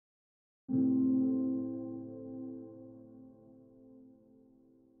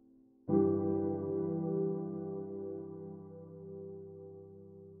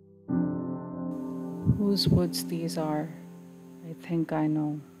Whose woods these are, I think I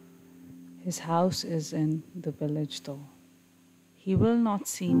know. His house is in the village, though. He will not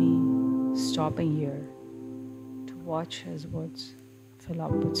see me stopping here to watch his woods fill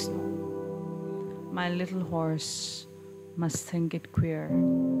up with snow. My little horse must think it queer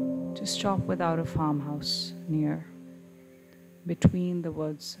to stop without a farmhouse near. Between the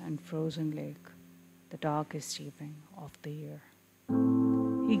woods and frozen lake, the darkest evening of the year.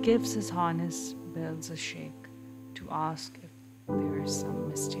 He gives his harness bells a shake to ask if there is some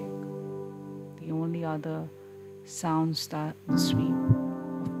mistake. The only other sounds that the sweep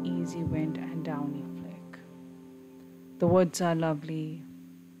of easy wind and downy flake. The woods are lovely,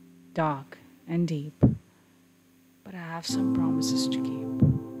 dark and deep, but I have some promises to keep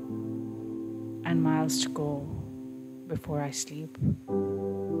and miles to go before I sleep.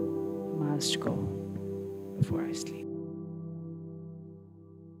 Miles to go before I sleep.